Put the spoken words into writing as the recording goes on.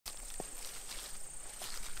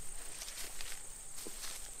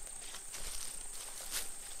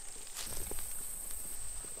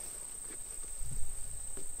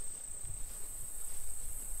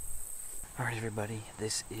Alright everybody,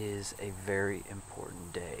 this is a very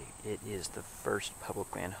important day. It is the first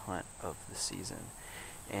public land hunt of the season,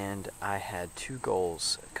 and I had two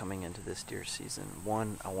goals coming into this deer season.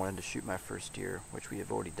 One, I wanted to shoot my first deer, which we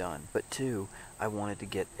have already done, but two, I wanted to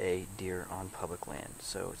get a deer on public land.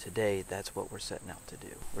 So today, that's what we're setting out to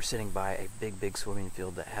do. We're sitting by a big soybean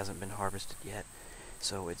field that hasn't been harvested yet,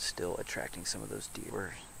 so it's still attracting some of those deer.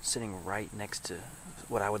 We're sitting right next to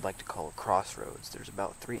what I would like to call a crossroads. There's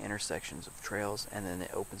about 3 intersections of trails, and then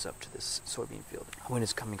it opens up to this soybean field. The wind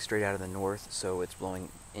is coming straight out of the north, so it's blowing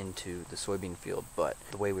into the soybean field, but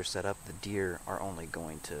the way we're set up, the deer are only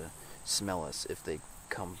going to smell us if they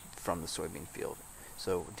come from the soybean field.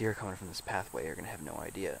 So deer coming from this pathway are going to have no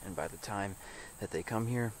idea, and by the time that they come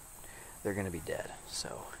here, they're going to be dead.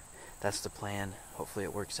 So that's the plan. Hopefully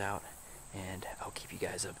it works out, and I'll keep you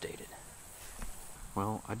guys updated.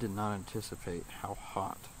 Well, I did not anticipate how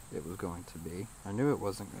hot it was going to be. I knew it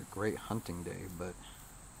wasn't a great hunting day, but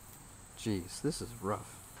geez, this is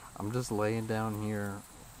rough. I'm just laying down here,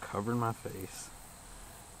 covering my face,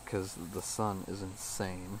 because the sun is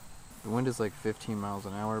insane. The wind is like 15 miles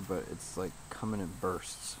an hour, but it's like coming in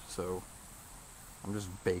bursts, so I'm just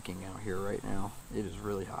baking out here right now. It is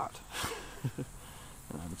really hot.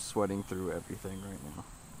 And I'm sweating through everything right now.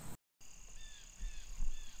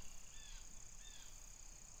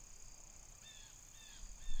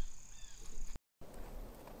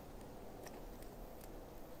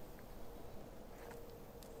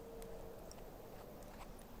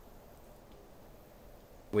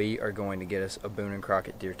 We are going to get us a Boone and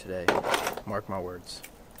Crockett deer today. Mark my words.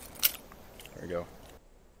 There we go.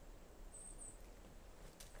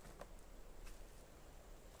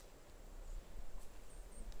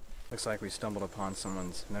 Looks like we stumbled upon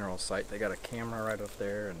someone's mineral site. They got a camera right up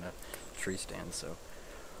there and a tree stand, so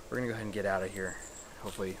we're gonna go ahead and get out of here.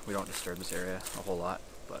 Hopefully we don't disturb this area a whole lot,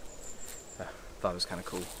 but thought it was kind of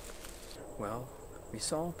cool. Well, we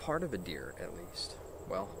saw part of a deer at least.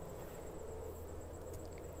 Well,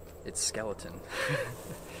 its skeleton.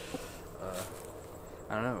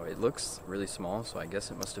 I don't know, it looks really small, so I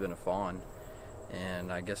guess it must have been a fawn,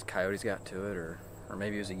 and I guess coyotes got to it, or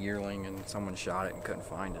maybe it was a yearling and someone shot it and couldn't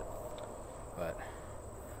find it. But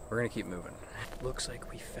we're gonna keep moving. Looks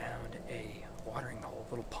like we found a watering hole,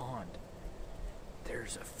 a little pond.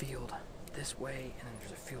 There's a field this way, and then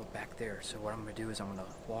there's a field back there. So what I'm gonna do is I'm gonna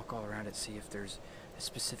walk all around it, see if there's a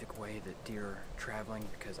specific way that deer are traveling,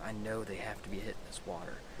 because I know they have to be hitting this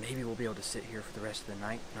water. Maybe we'll be able to sit here for the rest of the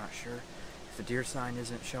night, not sure. If the deer sign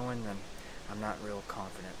isn't showing, then I'm not real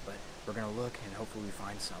confident, but we're gonna look and hopefully we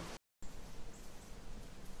find some.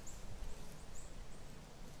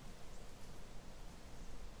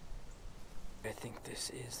 I think this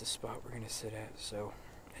is the spot we're gonna sit at. So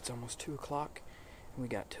it's almost 2 o'clock, and we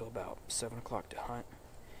got till about 7 o'clock to hunt.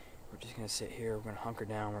 We're just gonna sit here, we're gonna hunker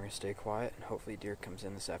down, we're gonna stay quiet, and hopefully deer comes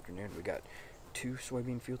in this afternoon. We got 2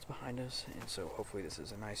 soybean fields behind us, and so hopefully this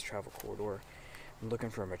is a nice travel corridor. I'm looking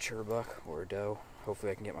for a mature buck or a doe.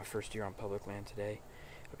 Hopefully I can get my first deer on public land today.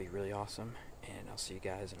 It'll be really awesome, and I'll see you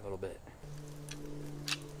guys in a little bit.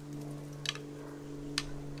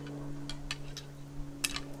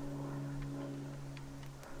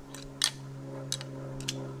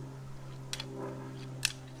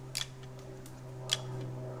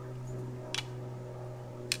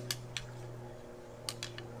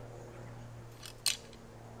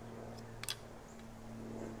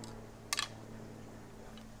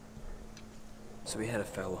 So we had a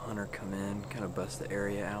fellow hunter come in, kind of bust the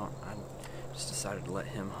area out. I just decided to let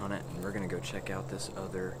him hunt it, and we're gonna go check out this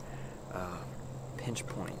other pinch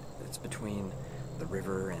point that's between the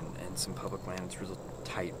river and some public land. It's a real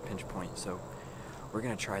tight pinch point, so we're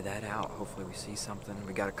gonna try that out. Hopefully we see something.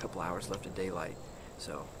 We got a couple hours left of daylight,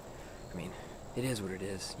 so I mean, it is what it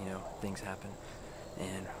is, you know, things happen,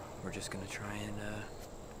 and we're just gonna try and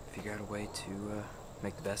figure out a way to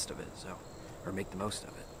make the best of it, so, or make the most of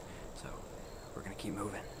it. So we're gonna keep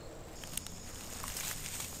moving.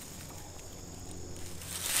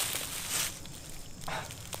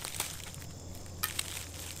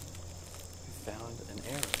 We found an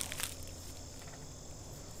arrow.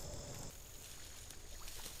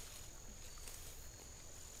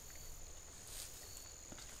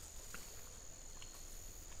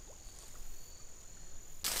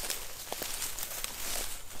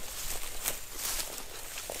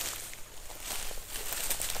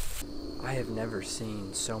 I have never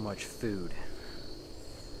seen so much food.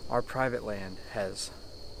 Our private land has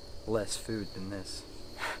less food than this.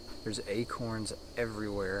 There's acorns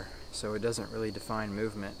everywhere, so it doesn't really define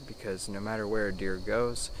movement, because no matter where a deer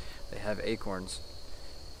goes, they have acorns.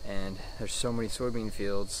 And there's so many soybean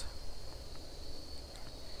fields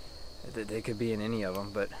They could be in any of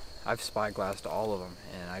them, but I've spyglassed all of them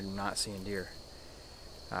and I'm not seeing deer.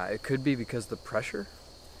 It could be because of the pressure.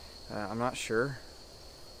 I'm not sure.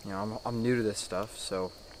 You know, I'm new to this stuff,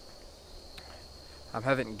 so I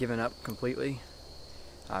haven't given up completely.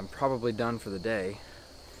 I'm probably done for the day.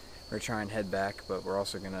 We're trying to head back, but we're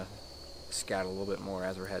also gonna scout a little bit more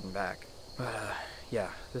as we're heading back. But yeah,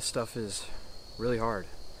 this stuff is really hard.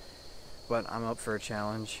 But I'm up for a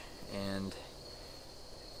challenge, and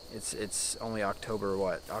it's only October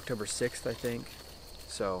 6th, I think.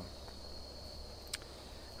 So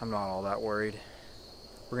I'm not all that worried.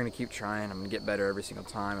 We're gonna keep trying. I'm gonna get better every single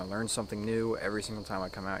time. I learn something new every single time I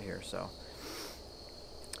come out here. So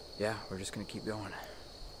yeah, we're just gonna keep going.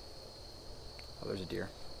 Oh, there's a deer.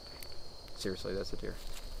 Seriously, that's a deer.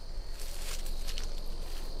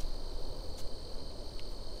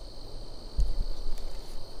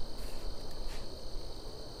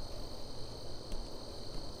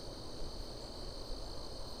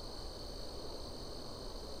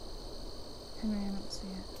 Henry, I don't see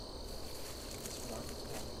it.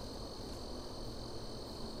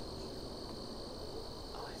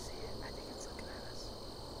 Oh, I see it. I think it's looking at us.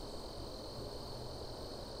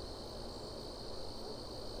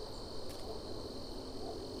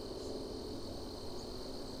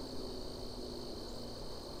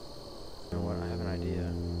 You know what? I have an idea.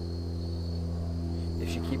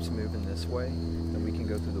 If she keeps moving this way, then we can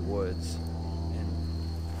go through the woods. And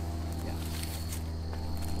yeah.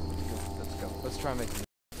 Let's go. Let's try and make it.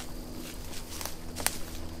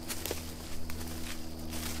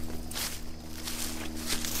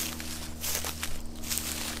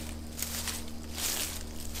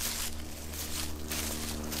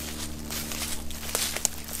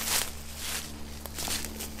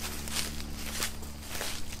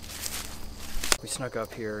 We snuck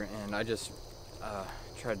up here and I just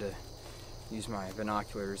tried to use my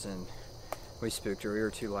binoculars and we spooked her. We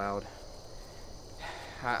were too loud.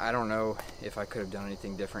 I don't know if I could have done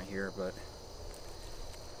anything different here, but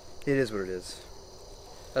it is what it is.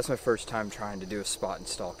 That's my first time trying to do a spot and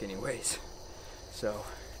stalk anyways. So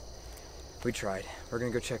we tried. We're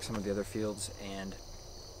gonna go check some of the other fields and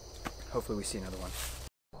hopefully we see another one.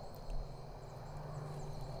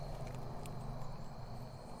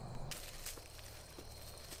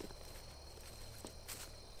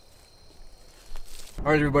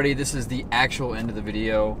 Alright everybody, this is the actual end of the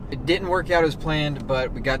video. It didn't work out as planned,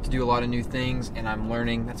 but we got to do a lot of new things and I'm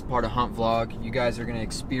learning. That's part of Hunt Vlog. You guys are going to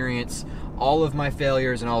experience all of my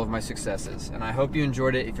failures and all of my successes. And I hope you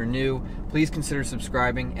enjoyed it. If you're new, please consider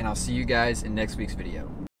subscribing and I'll see you guys in next week's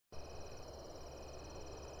video.